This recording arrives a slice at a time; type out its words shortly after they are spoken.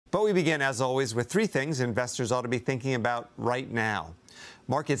But we begin, as always, with three things investors ought to be thinking about right now.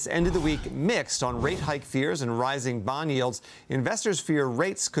 Markets ended the week mixed on rate hike fears and rising bond yields. Investors fear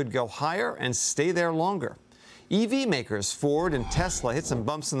rates could go higher and stay there longer. EV makers Ford and Tesla hit some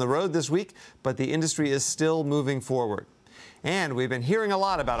bumps in the road this week, but the industry is still moving forward. And we've been hearing a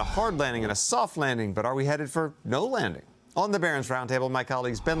lot about a hard landing and a soft landing, but are we headed for no landing? On the Barron's Roundtable, my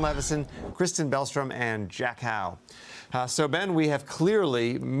colleagues Ben Levinson, Kristen Bellstrom, and Jack Hough. So, Ben, we have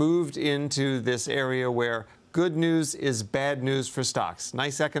clearly moved into this area where good news is bad news for stocks.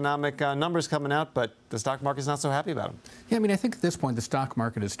 Nice economic numbers coming out, but the stock market's not so happy about them. Yeah, I mean, I think at this point the stock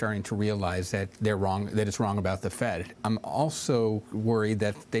market is starting to realize that they're wrong, that it's wrong about the Fed. I'm also worried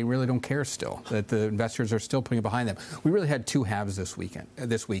that they really don't care still, that the investors are still putting it behind them. We really had two halves this week.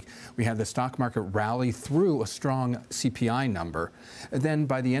 We had the stock market rally through a strong CPI number. Then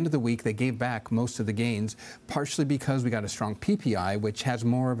by the end of the week, they gave back most of the gains, partially because we got a strong PPI, which has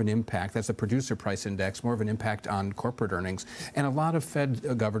more of an impact. That's a producer price index, more of an impact on corporate earnings. And a lot of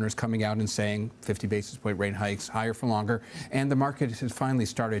Fed governors coming out and saying 50 basis point rate hikes, higher for longer. And the market has finally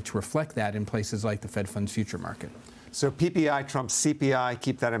started to reflect that in places like the Fed funds future market. So PPI trumps CPI.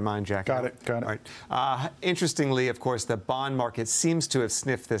 Keep that in mind, Jack. Got it. All right. Interestingly, of course, the bond market seems to have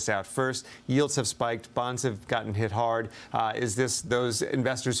sniffed this out first. Yields have spiked. Bonds have gotten hit hard. Is this those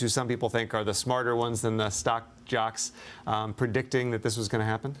investors who some people think are the smarter ones than the stock jocks predicting that this was going to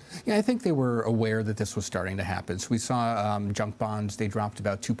happen? Yeah, I think they were aware that this was starting to happen. So we saw junk bonds, they dropped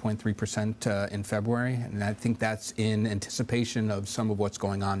about 2.3% in February. And I think that's in anticipation of some of what's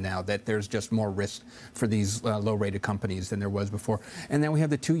going on now, that there's just more risk for these low-rated companies than there was before. And then we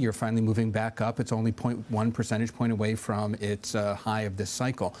have the 2-year finally moving back up. It's only 0.1 percentage point away from its high of this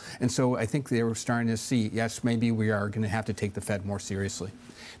cycle. And so I think they were starting to see, yes, maybe we are going to have to take the Fed more seriously.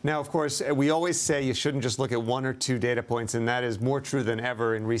 Now, of course, we always say you shouldn't just look at one or two data points, and that is more true than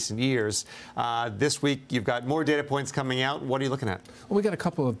ever in recent years. This week, you've got more data points coming out. What are you looking at? Well, we got a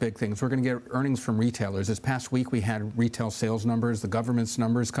couple of big things. We're going to get earnings from retailers. This past week, we had retail sales numbers, the government's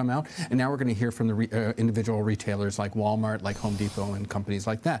numbers come out, and now we're going to hear from the individual retailers like Walmart, like Home Depot, and companies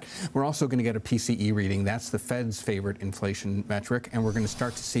like that. We're also going to get a PCE reading. That's the Fed's favorite inflation metric, and we're going to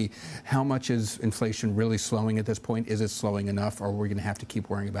start to see how much is inflation really slowing at this point. Is it slowing enough, or are we going to have to keep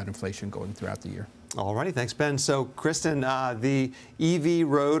worrying about inflation going throughout the year? All righty. Thanks, Ben. So, Kristen, the EV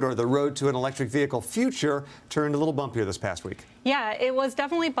road, or the road to an electric vehicle future, turned a little bumpier this past week. Yeah, it was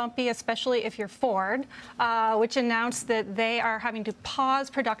definitely bumpy, especially if you're Ford, which announced that they are having to pause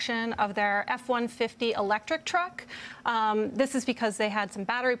production of their F-150 electric truck. This is because they had some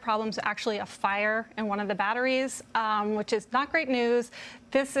battery problems, actually a fire in one of the batteries, which is not great news.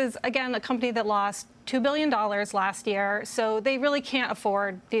 This is, again, a company that lost $2 billion last year, so they really can't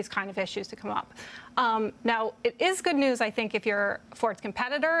afford these kind of issues to come up. Now, it is good news, I think, if you're Ford's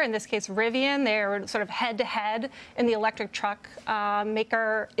competitor, in this case Rivian. They're sort of head-to-head in the electric truck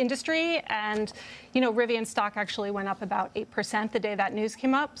maker industry. And, you know, Rivian stock actually went up about 8% the day that news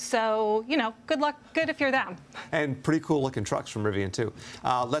came up. So, you know, good luck, good if you're them. And pretty cool-looking trucks from Rivian, too.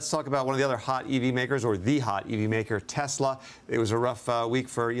 Let's talk about one of the other hot EV makers, or the hot EV maker, Tesla. It was a rough week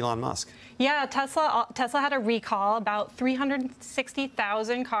for Elon Musk. Yeah, Tesla had a recall, about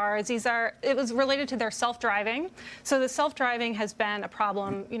 360,000 cars. It was related to their self-driving. So the self-driving has been a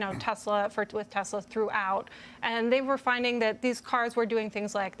problem, you know, with Tesla throughout. And they were finding that these cars were doing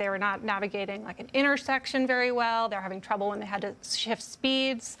things like they were not navigating like an intersection very well. They're having trouble when they had to shift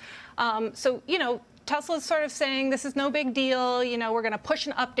speeds. So, you know, Tesla's sort of saying this is no big deal. You know, we're going to push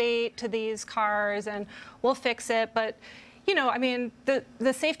an update to these cars and we'll fix it. But you know, I mean,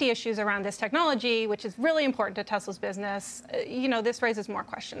 the safety issues around this technology, which is really important to Tesla's business, you know, this raises more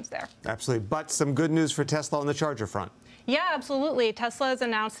questions there. Absolutely. But some good news for Tesla on the charger front. Yeah, absolutely. Tesla has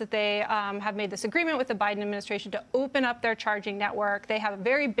announced that they have made this agreement with the Biden administration to open up their charging network. They have a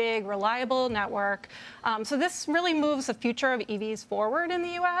very big, reliable network. So this really moves the future of EVs forward in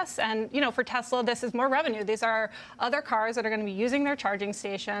the U.S. And, you know, for Tesla, this is more revenue. These are other cars that are going to be using their charging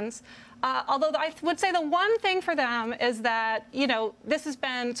stations. Although I would say the one thing for them is that, you know, this has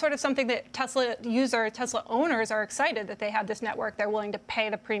been sort of something that Tesla owners are excited that they have this network. They're willing to pay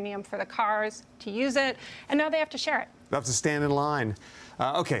the premium for the cars to use it. And now they have to share it. They have to stand in line.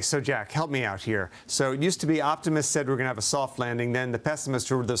 Okay, so Jack, help me out here. So it used to be optimists said we're going to have a soft landing. Then the pessimists,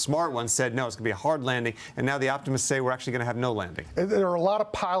 who were the smart ones, said no, it's going to be a hard landing. And now the optimists say we're actually going to have no landing. There are a lot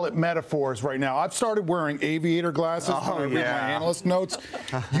of pilot metaphors right now. I've started wearing aviator glasses when I read my analyst notes.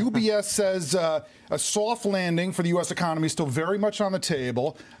 UBS says a soft landing for the U.S. economy is still very much on the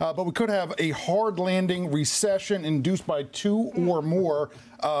table, but we could have a hard landing recession induced by 2 or more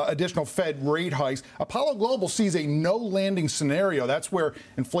additional Fed rate hikes. Apollo Global sees a no landing scenario. That's where where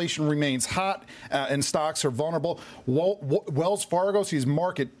inflation remains hot and stocks are vulnerable. Wells Fargo sees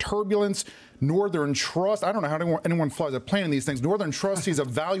market turbulence. Northern Trust, I don't know how anyone flies a plane in these things. Northern Trust sees a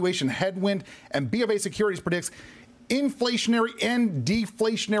valuation headwind, and BofA Securities predicts inflationary and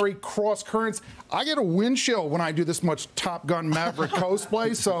deflationary cross currents. I get a wind chill when I do this much Top Gun Maverick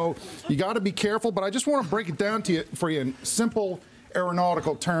cosplay, so you got to be careful. But I just want to break it down to you for you in simple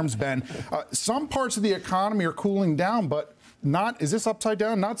aeronautical terms, Ben. Some parts of the economy are cooling down, but not, is this upside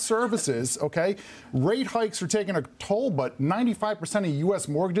down? Not services, okay? Rate hikes are taking a toll, but 95% of U.S.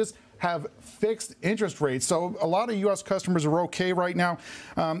 mortgages have fixed interest rates. So a lot of U.S. customers are okay right now.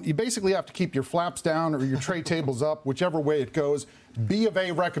 You basically have to keep your flaps down or your trade tables up, whichever way it goes. B of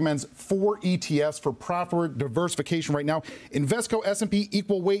A recommends 4 ETFs for proper diversification right now. Invesco S&P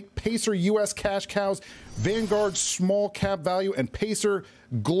Equal Weight, Pacer U.S. Cash Cows, Vanguard Small Cap Value, and Pacer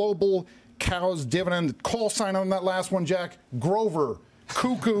Global Cows Dividend. Call sign on that last one, Jack. Grover,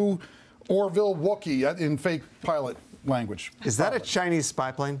 Cuckoo, Orville, Wookie in fake pilot language. Is that a Chinese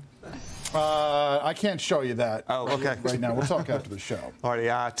spy plane? I can't show you that. Oh, okay. Right now, we'll talk after the show. All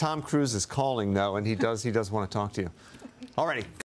right. Tom Cruise is calling though, and he does want to talk to you. All righty.